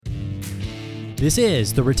This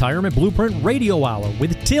is the Retirement Blueprint Radio Hour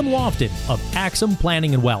with Tim Lofton of Axum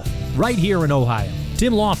Planning and Wealth, right here in Ohio.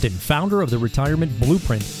 Tim Lofton, founder of the Retirement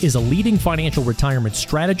Blueprint, is a leading financial retirement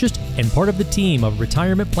strategist and part of the team of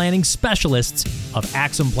retirement planning specialists of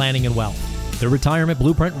Axum Planning and Wealth. The Retirement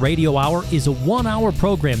Blueprint Radio Hour is a one-hour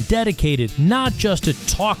program dedicated not just to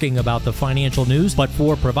talking about the financial news, but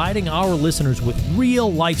for providing our listeners with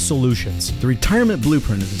real-life solutions. The Retirement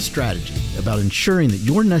Blueprint is a strategy about ensuring that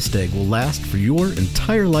your nest egg will last for your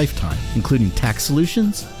entire lifetime, including tax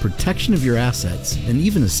solutions, protection of your assets, and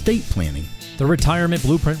even estate planning. The Retirement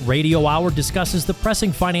Blueprint Radio Hour discusses the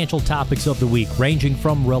pressing financial topics of the week, ranging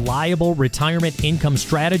from reliable retirement income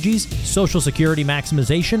strategies, Social Security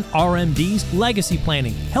maximization, RMDs, legacy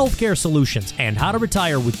planning, healthcare solutions, and how to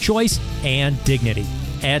retire with choice and dignity.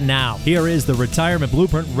 And now, here is the Retirement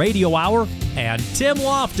Blueprint Radio Hour and Tim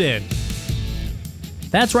Lofton.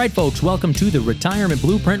 That's right, folks. Welcome to the Retirement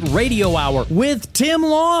Blueprint Radio Hour with Tim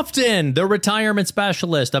Lofton, the retirement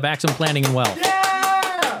specialist of Axum Planning and Wealth. Yeah!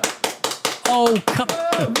 Oh, come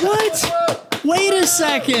what? Wait a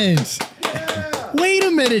second. Yeah! Wait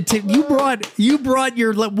a minute, Tim. You brought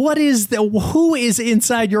your, who is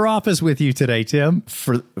inside your office with you today, Tim?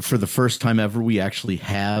 For the first time ever, we actually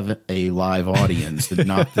have a live audience,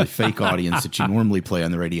 not the fake audience that you normally play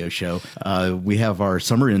on the radio show. We have our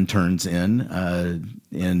summer interns in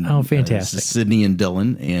fantastic. Sydney and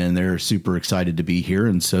Dylan, and they're super excited to be here.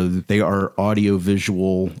 And so they are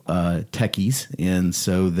audio-visual techies, and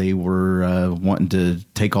so they were wanting to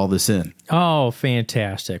take all this in. Oh,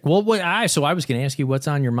 fantastic. Well, so I was going to ask you what's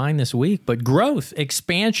on your mind this week, but growth,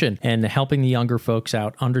 expansion, and helping the younger folks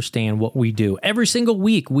out understand what we do. Every single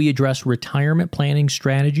week, we address retirement planning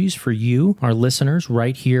strategies for you, our listeners,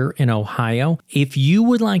 right here in Ohio. If you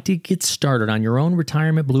would like to get started on your own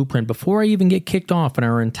retirement blueprint, before I even get kicked off in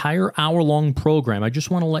our entire hour-long program, I just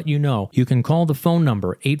want to let you know, you can call the phone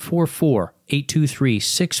number,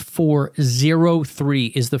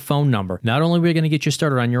 844-823-6403 is the phone number. Not only are we going to get you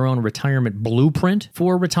started on your own retirement blueprint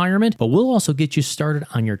for retirement, but we'll also get you started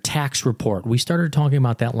on your tax report. We started talking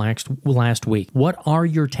about that last week. What are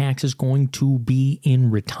your taxes going to be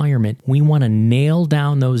in retirement? We want to nail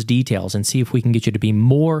down those details and see if we can get you to be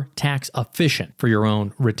more tax efficient for your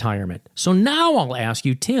own retirement. So now I'll ask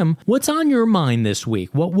you, Tim, what's on your mind this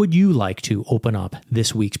week? What would you like to open up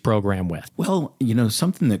this week's program with? Well,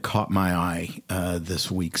 something that caught my eye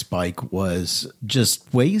this week, Spike, was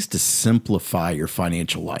just ways to simplify your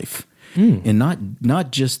financial life. And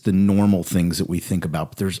not just the normal things that we think about,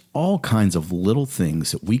 but there's all kinds of little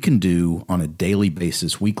things that we can do on a daily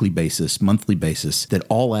basis, weekly basis, monthly basis that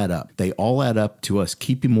all add up. They all add up to us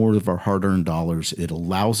keeping more of our hard-earned dollars. It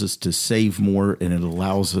allows us to save more, and it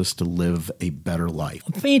allows us to live a better life.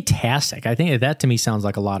 Fantastic. I think that to me sounds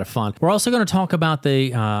like a lot of fun. We're also going to talk about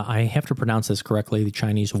the, I have to pronounce this correctly, the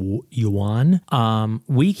Chinese yuan.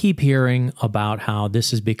 We keep hearing about how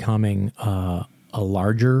this is becoming a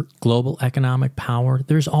larger global economic power.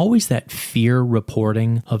 There's always that fear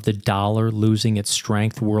reporting of the dollar losing its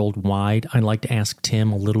strength worldwide. I'd like to ask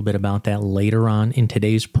Tim a little bit about that later on in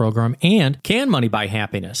today's program. And can money buy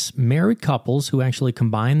happiness? Married couples who actually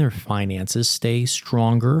combine their finances stay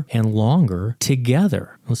stronger and longer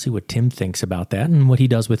together. We'll see what Tim thinks about that and what he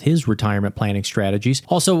does with his retirement planning strategies.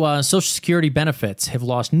 Also, Social Security benefits have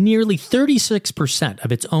lost nearly 36%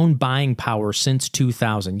 of its own buying power since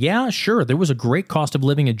 2000. Yeah, sure, there was a great cost of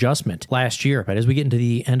living adjustment last year, but as we get into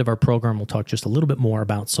the end of our program, we'll talk just a little bit more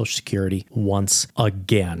about Social Security once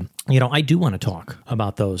again. I do want to talk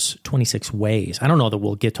about those 26 ways. I don't know that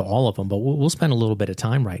we'll get to all of them, but we'll spend a little bit of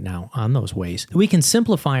time right now on those ways. We can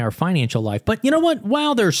simplify our financial life. But you know what?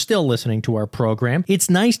 While they're still listening to our program, it's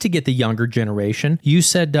nice to get the younger generation. You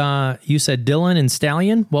said Dylan and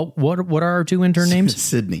Stallion. Well, what are our two intern names?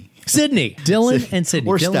 Sydney. Dylan and Sydney.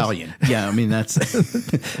 Or Dylan's, Stallion. Yeah, I mean, that's...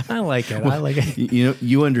 I like it.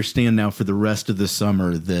 You understand now for the rest of the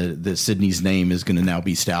summer that Sydney's name is going to now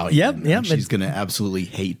be Stallion. Yep. She's going to absolutely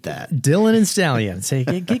hate that. Dylan and Stallion.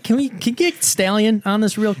 Say, can we get Stallion on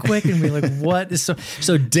this real quick? And be like, what?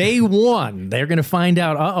 So day one, they're going to find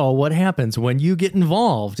out, what happens when you get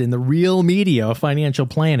involved in the real media of financial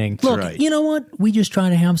planning. Look, right. You know what? We just try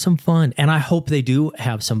to have some fun. And I hope they do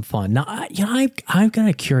have some fun. Now, I've got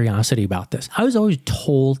a curiosity about this. I was always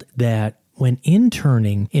told that when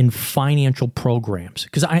interning in financial programs,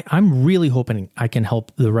 because I'm really hoping I can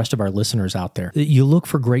help the rest of our listeners out there, that you look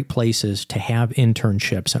for great places to have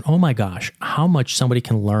internships. And oh my gosh, how much somebody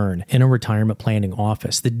can learn in a retirement planning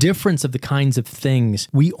office. The difference of the kinds of things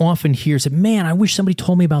we often hear is, man, I wish somebody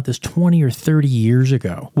told me about this 20 or 30 years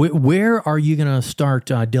ago. Where are you going to start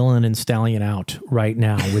Dylan and Stallion out right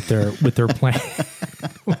now with their plan?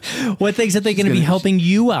 What things are they going to be helping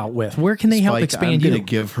you out with? Where can they help Spike, expand I'm you? going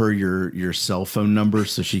to give her your cell phone number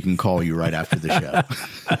so she can call you right after the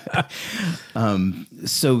show.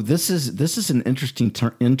 So this is an interesting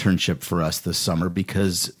internship for us this summer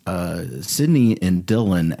because Sydney and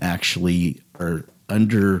Dylan actually are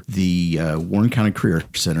under the Warren County Career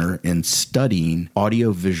Center and studying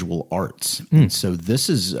audiovisual arts. And so this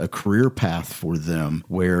is a career path for them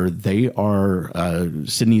where they are,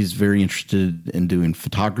 Sydney's very interested in doing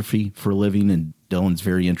photography for a living, and Dylan's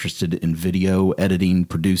very interested in video editing,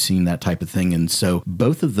 producing, that type of thing. And so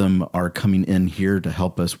both of them are coming in here to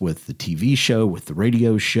help us with the TV show, with the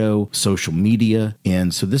radio show, social media.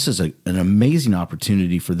 And so this is an amazing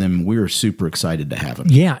opportunity for them. We're super excited to have them.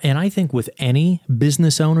 Yeah, and I think with any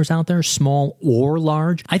business owners out there, small or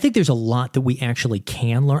large, I think there's a lot that we actually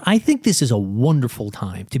can learn. I think this is a wonderful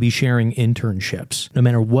time to be sharing internships, no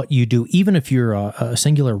matter what you do. Even if you're a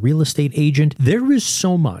singular real estate agent, there is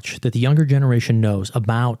so much that the younger generation knows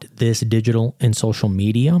about this digital and social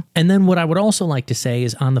media. And then what I would also like to say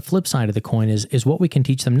is on the flip side of the coin is what we can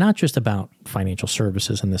teach them, not just about financial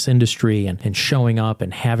services in this industry and showing up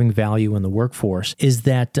and having value in the workforce, is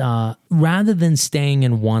that rather than staying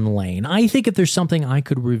in one lane, I think if there's something I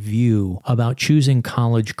could review about choosing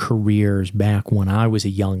college careers back when I was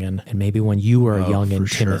a youngin', and maybe when you were a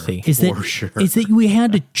youngin', Timothy, is that we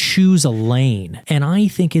had to choose a lane. And I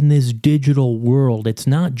think in this digital world, it's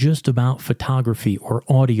not just about photography or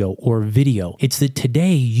audio or video. It's that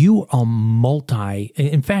today you are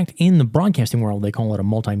in fact, in the broadcasting world, they call it a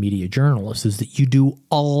multimedia journalist, is that you do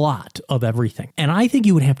a lot of everything. And I think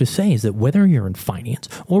you would have to say is that whether you're in finance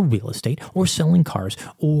or real estate or selling cars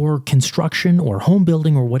or construction or home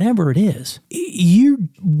building or whatever it is, you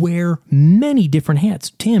wear many different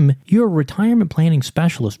hats. Tim, you're a retirement planning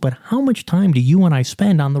specialist, but how much time do you and I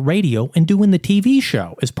spend on the radio and doing the TV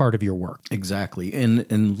show as part of your work? Exactly.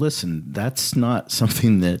 And listen, that's not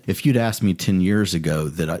something that if you'd asked me 10 years ago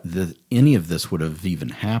that any of this would have even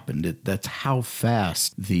happened. That's how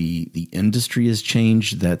fast the industry has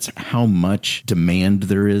changed. That's how much demand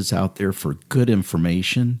there is out there for good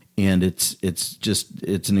information. And it's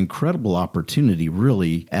an incredible opportunity,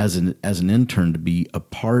 really, as an intern to be a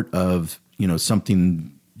part of,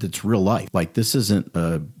 something that's real life. Like, this isn't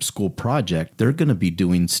a school project. They're going to be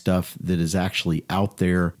doing stuff that is actually out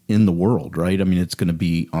there in the world, right? I mean, it's going to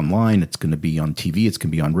be online. It's going to be on TV. It's going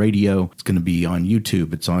to be on radio. It's going to be on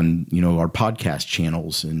YouTube. It's on, our podcast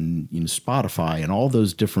channels and, Spotify and all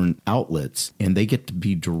those different outlets. And they get to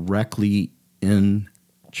be directly in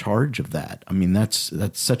charge of that. I mean, that's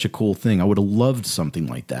such a cool thing. I would have loved something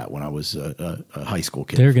like that when I was a high school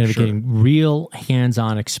kid. They're going to be getting real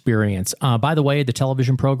hands-on experience. By the way, the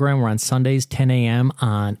television program, we're on Sundays, 10 a.m.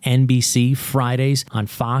 on NBC, Fridays on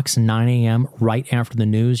Fox, 9 a.m. right after the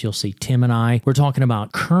news. You'll see Tim and I. We're talking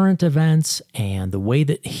about current events and the way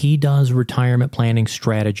that he does retirement planning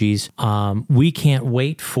strategies. We can't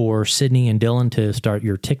wait for Sydney and Dylan to start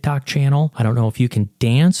your TikTok channel. I don't know if you can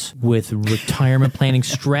dance with retirement planning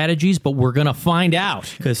strategies, but we're going to find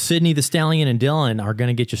out because Sydney the Stallion and Dylan are going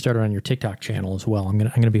to get you started on your TikTok channel as well. I'm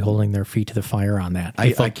going to be holding their feet to the fire on that.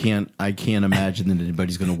 I can't imagine that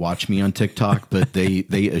anybody's going to watch me on TikTok, but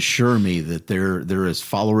they assure me that there is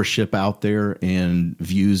followership out there and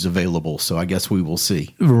views available. So I guess we will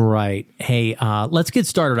see. Right. Hey, let's get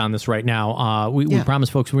started on this right now. We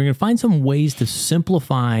promise, folks, we're going to find some ways to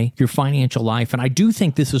simplify your financial life. And I do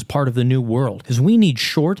think this is part of the new world because we need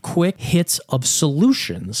short, quick hits of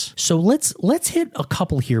solutions. So let's hit a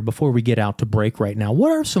couple here before we get out to break right now.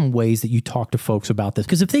 What are some ways that you talk to folks about this?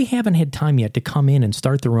 Because if they haven't had time yet to come in and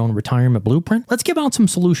start their own retirement blueprint, let's give out some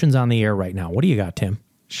solutions on the air right now. What do you got, Tim?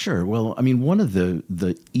 Sure. Well, I mean, one of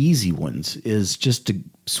the easy ones is just to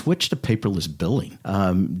switch to paperless billing.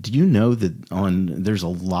 Do you know that there's a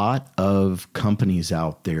lot of companies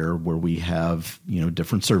out there where we have,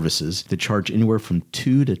 different services that charge anywhere from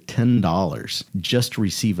 $2 to $10 just to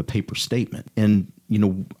receive a paper statement. And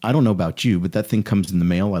I don't know about you, but that thing comes in the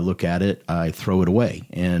mail. I look at it, I throw it away,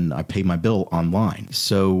 and I pay my bill online.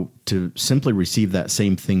 So to simply receive that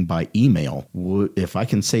same thing by email, if I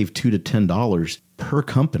can save $2 to $10 per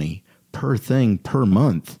company, per thing, per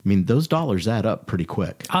month, I mean, those dollars add up pretty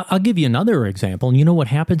quick. I'll give you another example. And you know what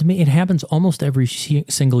happened to me? It happens almost every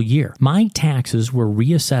single year. My taxes were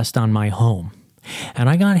reassessed on my home. And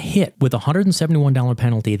I got hit with a $171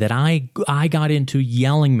 penalty that I got into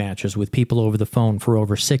yelling matches with people over the phone for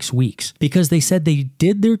over 6 weeks because they said they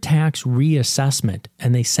did their tax reassessment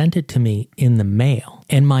and they sent it to me in the mail.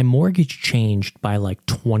 And my mortgage changed by like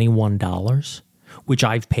 $21, which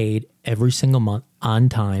I've paid every single month on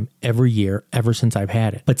time, every year, ever since I've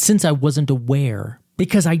had it. But since I wasn't aware,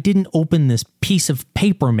 because I didn't open this piece of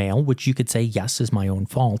paper mail, which you could say, yes, is my own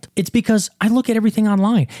fault. It's because I look at everything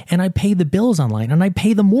online and I pay the bills online and I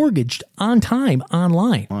pay the mortgage on time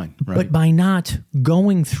online. Right. But by not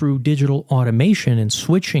going through digital automation and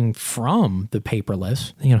switching from the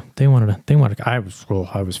paperless, they wanted to, I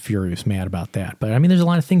was furious mad about that. But I mean, there's a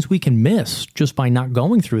lot of things we can miss just by not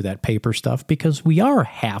going through that paper stuff because we are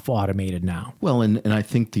half automated now. Well, and I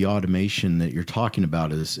think the automation that you're talking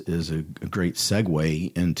about is a great segue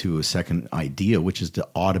into a second idea, which is to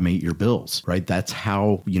automate your bills, right? That's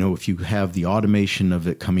how, if you have the automation of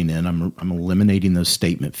it coming in, I'm eliminating those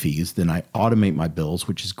statement fees, then I automate my bills,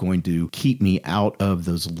 which is going to keep me out of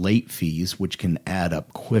those late fees, which can add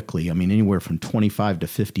up quickly. I mean, anywhere from $25 to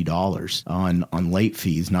 $50 on late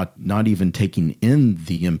fees, not even taking in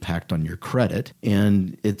the impact on your credit.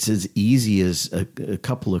 And it's as easy as a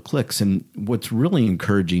couple of clicks. And what's really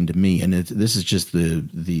encouraging to me, and this is just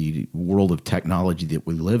the world of technology that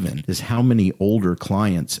we live in, is how many older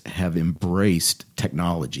clients have embraced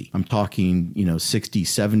technology. I'm talking, 60,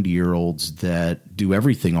 70-year-olds that do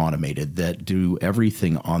everything automated, that do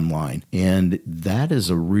everything online. And that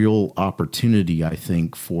is a real opportunity, I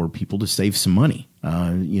think, for people to save some money.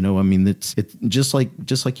 It's just like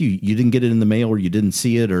you didn't get it in the mail or you didn't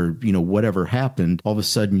see it or, whatever happened. All of a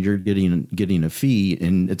sudden you're getting a fee,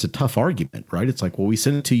 and it's a tough argument, right? It's like, well, we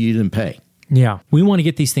sent it to you, you didn't pay. Yeah. We want to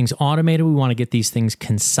get these things automated. We want to get these things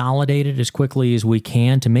consolidated as quickly as we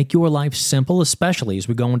can to make your life simple, especially as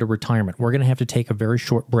we go into retirement. We're going to have to take a very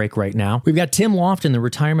short break right now. We've got Tim Lofton, the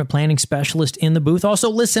retirement planning specialist, in the booth. Also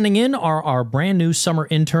listening in are our brand new summer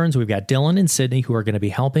interns. We've got Dylan and Sydney, who are going to be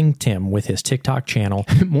helping Tim with his TikTok channel.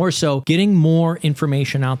 More so, getting more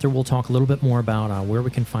information out there. We'll talk a little bit more about where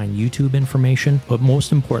we can find YouTube information. But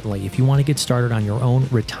most importantly, if you want to get started on your own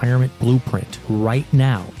retirement blueprint right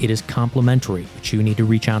now, it is complimentary. But you need to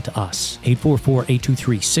reach out to us.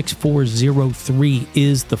 844-823-6403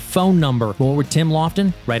 is the phone number. More with Tim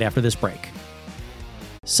Lofton right after this break.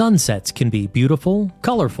 Sunsets can be beautiful,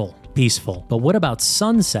 colorful, peaceful. But what about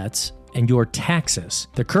sunsets and your taxes?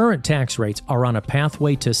 The current tax rates are on a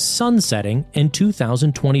pathway to sunsetting in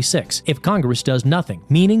 2026 if Congress does nothing,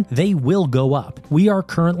 meaning they will go up. We are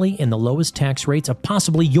currently in the lowest tax rates of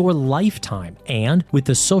possibly your lifetime, and with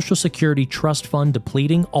the Social Security Trust Fund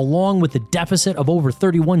depleting, along with the deficit of over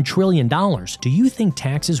 $31 trillion, do you think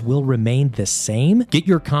taxes will remain the same? Get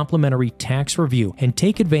your complimentary tax review and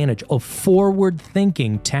take advantage of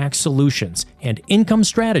forward-thinking tax solutions and income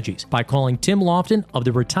strategies by calling Tim Lofton of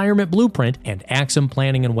the Retirement Blueprint and Axum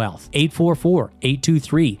Planning and Wealth.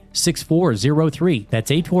 844-823-6403.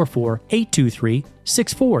 That's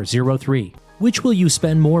 844-823-6403. Which will you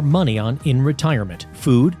spend more money on in retirement,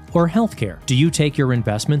 food or healthcare? Do you take your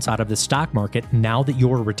investments out of the stock market now that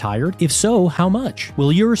you're retired? If so, how much?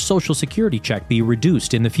 Will your Social Security check be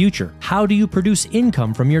reduced in the future? How do you produce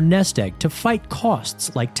income from your nest egg to fight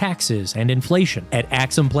costs like taxes and inflation? At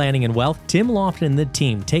Axum Planning and Wealth, Tim Lofton and the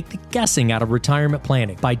team take the guessing out of retirement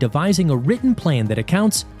planning by devising a written plan that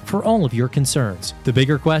accounts for all of your concerns. The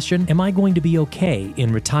bigger question, am I going to be okay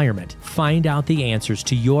in retirement? Find out the answers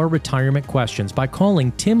to your retirement questions by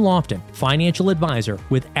calling Tim Lofton, financial advisor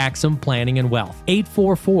with Axum Planning and Wealth.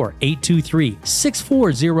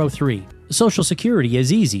 844-823-6403. Social Security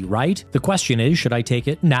is easy, right? The question is, should I take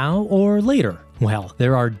it now or later? Well,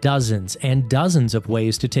 there are dozens and dozens of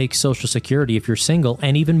ways to take Social Security if you're single,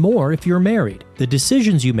 and even more if you're married. The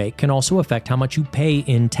decisions you make can also affect how much you pay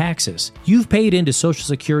in taxes. You've paid into Social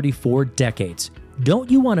Security for decades.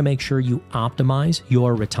 Don't you want to make sure you optimize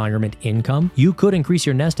your retirement income? You could increase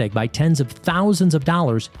your nest egg by tens of thousands of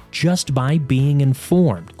dollars just by being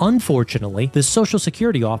informed. Unfortunately, the Social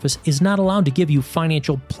Security office is not allowed to give you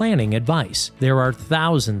financial planning advice. There are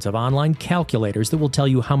thousands of online calculators that will tell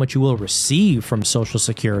you how much you will receive from Social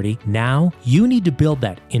Security. Now, you need to build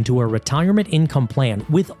that into a retirement income plan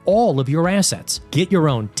with all of your assets. Get your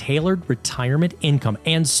own tailored retirement income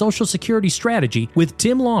and Social Security strategy with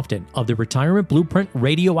Tim Lofton of the Retirement Blueprint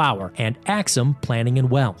Radio Hour and Axum Planning and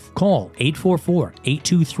Wealth. Call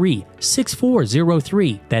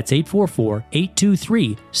 844-823-6403. That's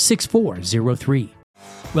 844-823-6403.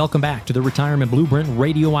 Welcome back to the Retirement Blueprint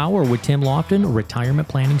Radio Hour with Tim Lofton, a retirement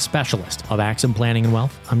planning specialist of Axum Planning and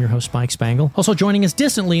Wealth. I'm your host, Spike Spangle. Also joining us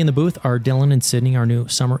distantly in the booth are Dylan and Sydney, our new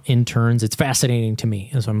summer interns. It's fascinating to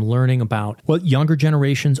me as I'm learning about what younger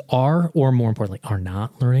generations are, or more importantly, are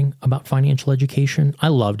not learning about financial education. I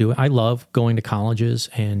love doing it. I love going to colleges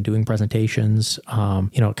and doing presentations,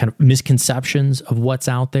 kind of misconceptions of what's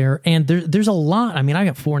out there. And there's a lot. I mean, I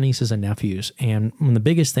got 4 nieces and nephews, and one of the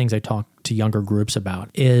biggest things I talk to younger groups about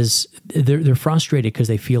is they're frustrated because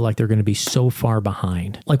they feel like they're going to be so far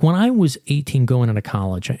behind. Like when I was 18 going into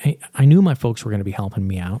college, I knew my folks were going to be helping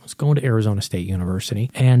me out. I was going to Arizona State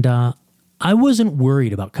University, and I wasn't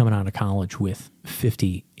worried about coming out of college with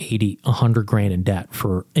 50, 80, 100 grand in debt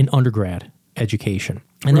for an undergrad education.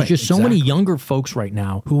 And there's just so many younger folks right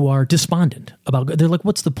now who are despondent about, they're like,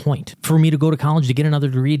 what's the point for me to go to college to get another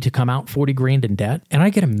degree to come out 40 grand in debt? And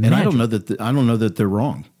I can imagine. And I don't know that they're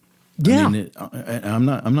wrong. Yeah. I mean,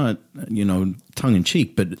 I'm not, tongue in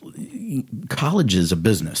cheek, but college is a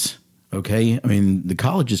business. Okay. I mean, the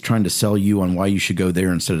college is trying to sell you on why you should go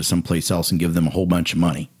there instead of someplace else and give them a whole bunch of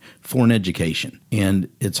money for an education. And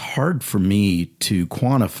it's hard for me to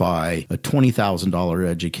quantify a $20,000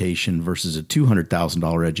 education versus a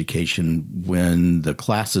 $200,000 education when the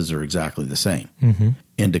classes are exactly the same. Mm-hmm.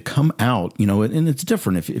 And to come out, and it's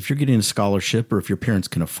different if you're getting a scholarship or if your parents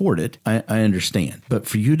can afford it, I understand. But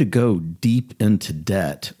for you to go deep into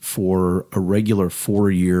debt for a regular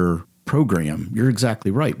 4-year program, you're exactly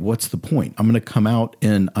right. What's the point? I'm going to come out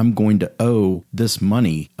and I'm going to owe this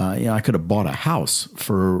money. I could have bought a house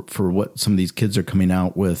for what some of these kids are coming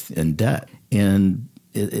out with in debt. And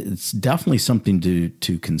it's definitely something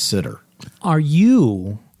to consider. I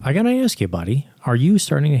got to ask you, buddy, are you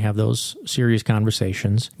starting to have those serious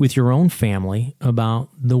conversations with your own family about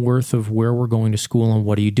the worth of where we're going to school and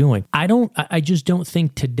what are you doing? I just don't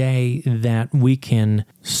think today that we can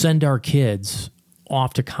send our kids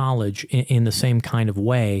off to college in the same kind of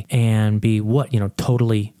way and be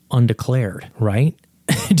totally undeclared, right?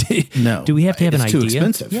 No. Do we have to have an idea? It's too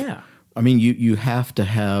expensive. Yeah. I mean, you have to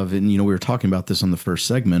have, and we were talking about this on the first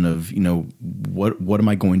segment of, what am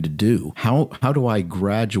I going to do? How do I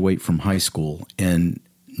graduate from high school and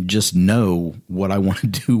just know what I want to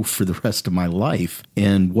do for the rest of my life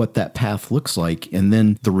and what that path looks like. And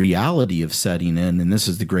then the reality of setting in, and this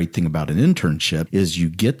is the great thing about an internship, is you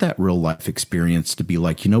get that real life experience to be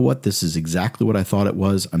like, you know what, this is exactly what I thought it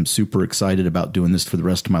was. I'm super excited about doing this for the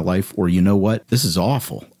rest of my life. Or you know what, this is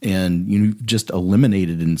awful. And you just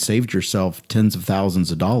eliminated and saved yourself tens of thousands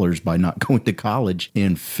of dollars by not going to college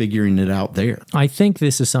and figuring it out there. I think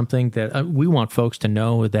this is something that we want folks to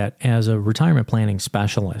know, that as a retirement planning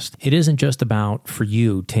specialist, it isn't just about, for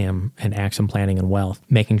you, Tim, and Axim Planning and Wealth,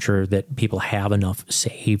 making sure that people have enough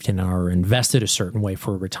saved and are invested a certain way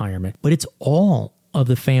for retirement, but it's all of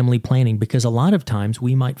the family planning, because a lot of times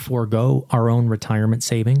we might forego our own retirement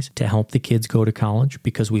savings to help the kids go to college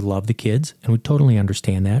because we love the kids, and we totally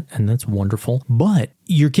understand that, and that's wonderful. But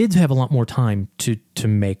your kids have a lot more time to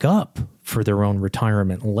make up for their own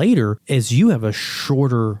retirement later, as you have a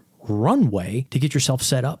shorter runway to get yourself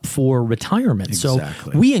set up for retirement.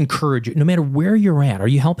 Exactly. So we encourage you, no matter where you're at, are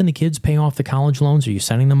you helping the kids pay off the college loans? Are you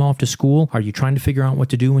sending them off to school? Are you trying to figure out what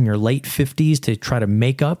to do in your late 50s to try to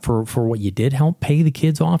make up for what you did help pay the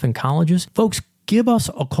kids off in colleges? Folks, give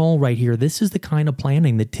us a call right here. This is the kind of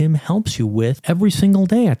planning that Tim helps you with every single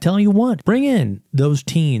day. I tell you what, bring in those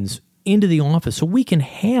teens into the office so we can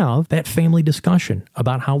have that family discussion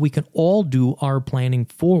about how we can all do our planning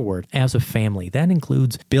forward as a family. That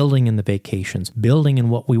includes building in the vacations, building in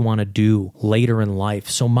what we want to do later in life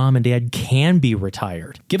so mom and dad can be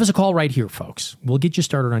retired. Give us a call right here, folks. We'll get you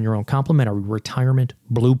started on your own complimentary retirement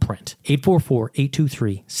blueprint.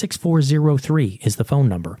 844-823-6403 is the phone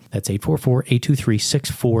number. That's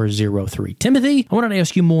 844-823-6403. Timothy, I wanted to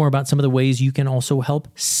ask you more about some of the ways you can also help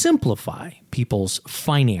simplify people's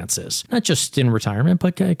finances, not just in retirement,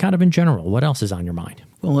 but kind of in general. What else is on your mind?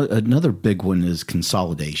 Well, another big one is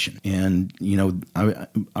consolidation. And,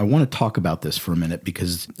 I want to talk about this for a minute,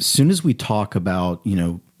 because as soon as we talk about,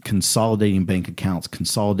 consolidating bank accounts,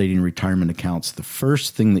 consolidating retirement accounts, the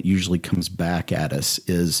first thing that usually comes back at us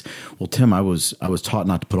is, well, Tim, I was taught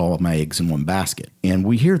not to put all of my eggs in one basket. And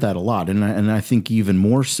we hear that a lot. And I think even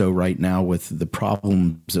more so right now with the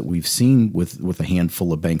problems that we've seen with a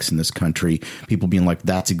handful of banks in this country, people being like,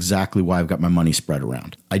 that's exactly why I've got my money spread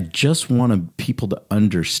around. I just want people to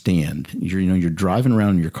understand, you're driving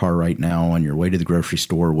around in your car right now on your way to the grocery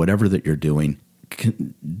store, whatever that you're doing.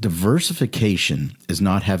 Diversification is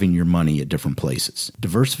not having your money at different places.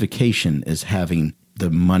 Diversification is having the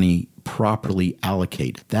money properly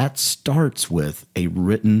allocated. That starts with a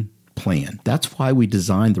written plan. That's why we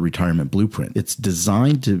designed the retirement blueprint. It's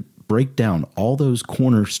designed to break down all those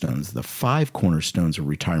cornerstones, the 5 cornerstones of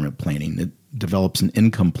retirement planning. It develops an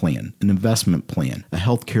income plan, an investment plan, a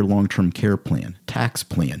healthcare long-term care plan, tax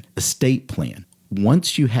plan, estate plan.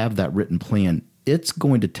 Once you have that written plan, it's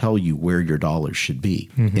going to tell you where your dollars should be.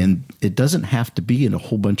 And it doesn't have to be in a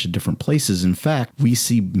whole bunch of different places. In fact, we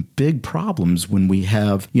see big problems when we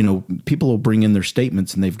have, people will bring in their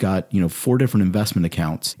statements and they've got, 4 different investment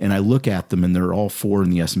accounts. And I look at them and they're all 4 in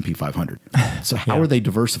the S&P 500. So how are they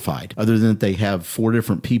diversified other than that they have 4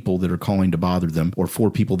 different people that are calling to bother them or 4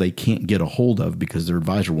 people they can't get a hold of because their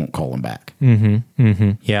advisor won't call them back?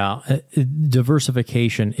 Yeah.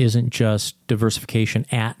 Diversification isn't just diversification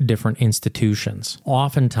at different institutions.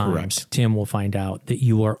 Oftentimes, Correct. Tim will find out that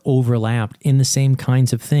you are overlapped in the same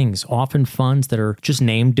kinds of things. Often funds that are just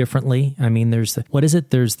named differently. I mean, there's the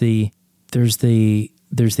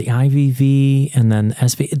IVV and then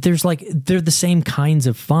SV. They're the same kinds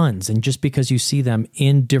of funds. And just because you see them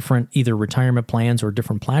in different either retirement plans or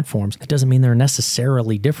different platforms, it doesn't mean they're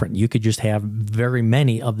necessarily different. You could just have very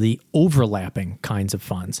many of the overlapping kinds of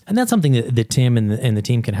funds. And that's something that Tim and the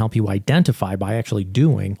team can help you identify by actually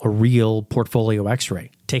doing a real portfolio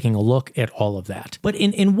x-ray, taking a look at all of that. But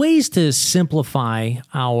in ways to simplify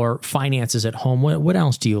our finances at home, what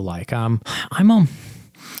else do you like?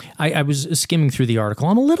 I was skimming through the article.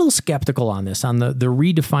 I'm a little skeptical on this, on the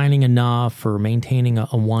redefining enough or maintaining a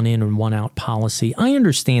one in and one out policy. I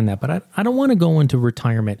understand that, but I don't want to go into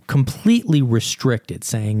retirement completely restricted,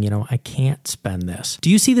 saying, I can't spend this. Do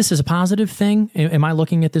you see this as a positive thing? Am I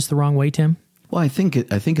looking at this the wrong way, Tim? Well, I think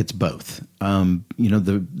it's both.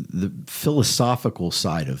 The philosophical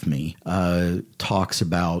side of me talks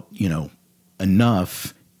about,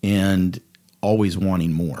 enough and always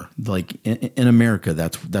wanting more. Like in America,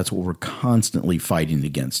 that's what we're constantly fighting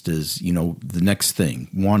against is, the next thing,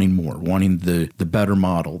 wanting more, wanting the better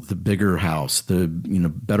model, the bigger house, the,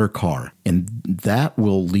 better car. And that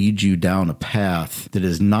will lead you down a path that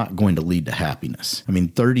is not going to lead to happiness. I mean,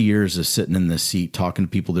 30 years of sitting in this seat, talking to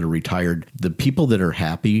people that are retired, the people that are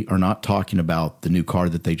happy are not talking about the new car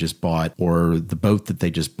that they just bought or the boat that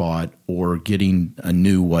they just bought or getting a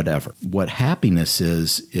new whatever. What happiness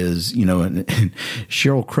is, and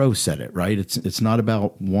Sheryl Crow said it, right? It's not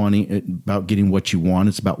about about getting what you want.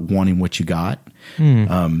 It's about wanting what you got.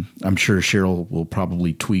 I'm sure Sheryl will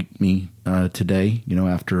probably tweet me today,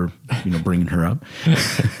 after, bringing her up.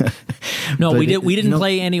 No, we didn't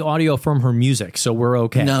play any audio from her music, so we're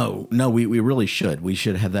okay. No, we really should. We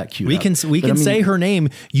should have that queued We up. We can say her name.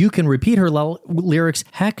 You can repeat her lyrics.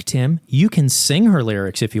 Heck, Tim, you can sing her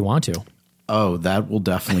lyrics if you want to. Oh, that will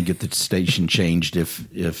definitely get the station changed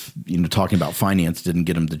if talking about finance didn't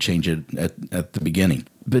get them to change it at the beginning.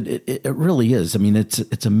 But it really is. I mean,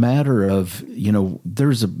 it's a matter of,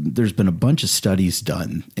 there's been a bunch of studies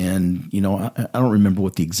done, and I don't remember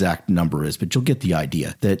what the exact number is, but you'll get the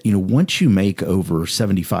idea that once you make over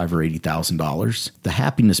 $75,000 or $80,000, the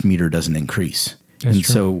happiness meter doesn't increase. That's and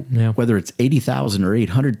true. So whether it's 80,000 or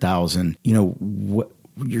 800,000,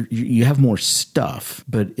 you have more stuff,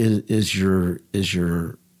 but is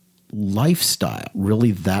your lifestyle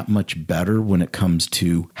really that much better when it comes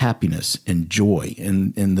to happiness and joy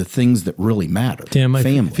and the things that really matter? Tim,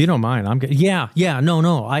 family. If you don't mind, I'm good. No.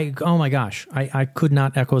 Oh my gosh, I could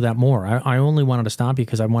not echo that more. I only wanted to stop you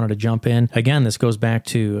because I wanted to jump in. Again, this goes back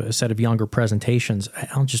to a set of younger presentations.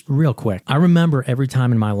 I'll just real quick. I remember every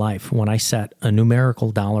time in my life when I set a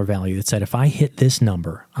numerical dollar value that said, if I hit this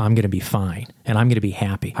number, I'm going to be fine and I'm going to be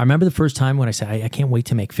happy. I remember the first time when I said, I can't wait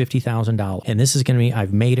to make $50,000 and this is going to be,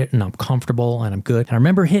 I've made it and I'm comfortable and I'm good. And I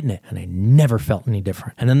remember hitting it and I never felt any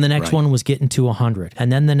different. And then the next one was getting to 100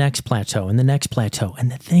 and then the next plateau and the next plateau.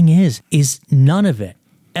 And the thing is none of it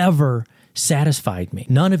ever satisfied me.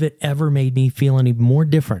 None of it ever made me feel any more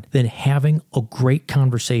different than having a great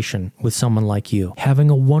conversation with someone like you, having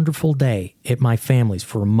a wonderful day at my family's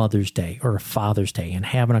for a Mother's Day or a Father's Day, and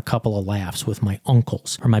having a couple of laughs with my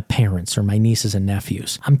uncles or my parents or my nieces and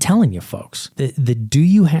nephews. I'm telling you, folks, the do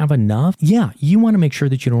you have enough? Yeah, you want to make sure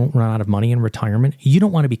that you don't run out of money in retirement. You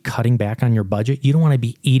don't want to be cutting back on your budget. You don't want to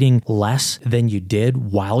be eating less than you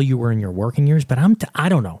did while you were in your working years. But I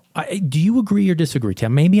don't know. Do you agree or disagree,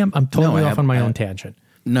 Tim? Maybe I'm totally off on my own tangent.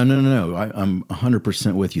 No. I'm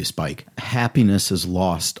 100% with you, Spike. Happiness is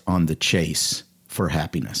lost on the chase for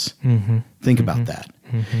happiness. Think about that.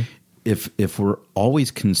 If we're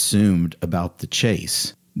always consumed about the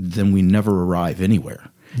chase, then we never arrive anywhere.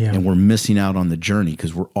 Yeah. And we're missing out on the journey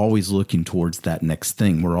because we're always looking towards that next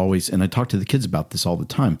thing. We're always, and I talk to the kids about this all the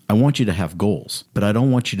time. I want you to have goals, but I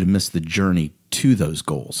don't want you to miss the journey to those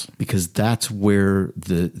goals, because that's where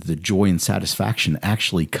the joy and satisfaction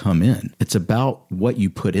actually come in. It's about what you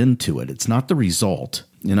put into it. It's not the result.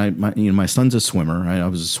 And my son's a swimmer. I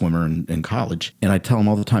was a swimmer in college, and I tell him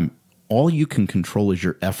all the time, All you can control is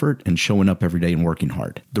your effort and showing up every day and working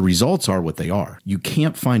hard. The results are what they are. You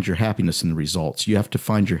can't find your happiness in the results. You have to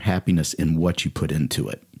find your happiness in what you put into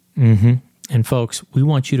it. Mm-hmm. And folks, we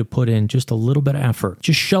want you to put in just a little bit of effort.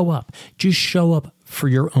 Just show up. Just show up for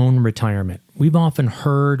your own retirement. We've often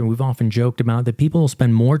heard and we've often joked about that people will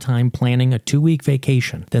spend more time planning a 2-week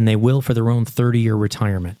vacation than they will for their own 30-year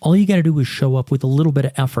retirement. All you got to do is show up with a little bit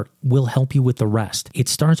of effort. We'll help you with the rest. It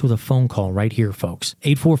starts with a phone call right here, folks.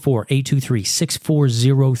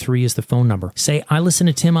 844-823-6403 is the phone number. Say, I listen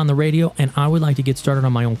to Tim on the radio and I would like to get started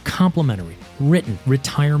on my own complimentary written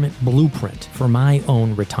retirement blueprint for my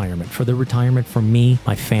own retirement, for the retirement for me,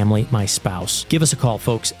 my family, my spouse. Give us a call,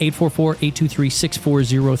 folks. 844-823-6403.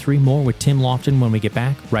 More with Tim Lofton when we get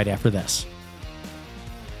back right after this.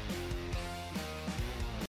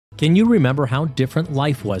 Can you remember how different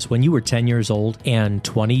life was when you were 10 years old and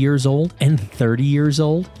 20 years old and 30 years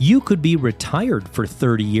old? You could be retired for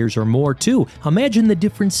 30 years or more too. Imagine the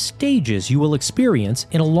different stages you will experience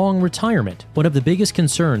in a long retirement. One of the biggest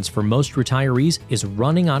concerns for most retirees is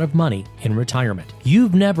running out of money in retirement.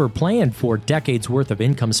 You've never planned for decades worth of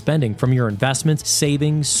income spending from your investments,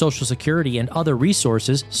 savings, Social Security, and other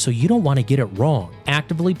resources, so you don't want to get it wrong.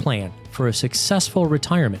 Actively plan for a successful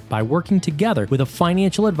retirement by working together with a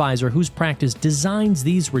financial advisor whose practice designs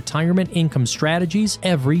these retirement income strategies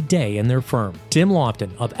every day in their firm. Tim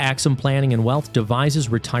Lofton of Axum Planning and Wealth devises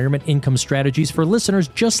retirement income strategies for listeners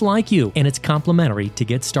just like you, and it's complimentary to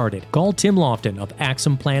get started. Call Tim Lofton of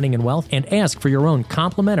Axum Planning and Wealth and ask for your own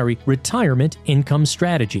complimentary retirement income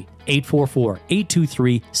strategy.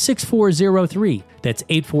 844-823-6403. That's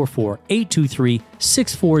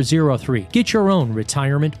 844-823-6403. Get your own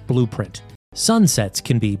retirement blueprint. Sunsets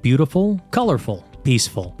can be beautiful, colorful,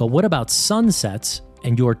 peaceful. But what about sunsets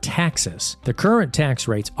and your taxes? The current tax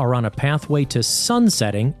rates are on a pathway to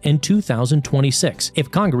sunsetting in 2026 if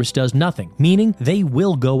Congress does nothing, meaning they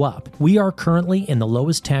will go up. We are currently in the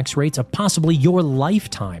lowest tax rates of possibly your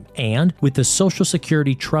lifetime, and with the Social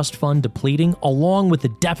Security Trust Fund depleting, along with the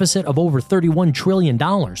deficit of over $31 trillion,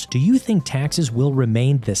 do you think taxes will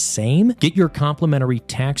remain the same? Get your complimentary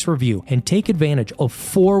tax review and take advantage of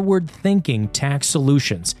forward-thinking tax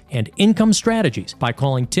solutions and income strategies by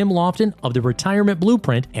calling Tim Lofton of the Retirement Blueprint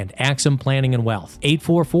and Axum Planning and Wealth.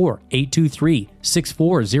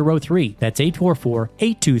 844-823-6403. That's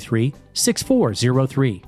 844-823-6403.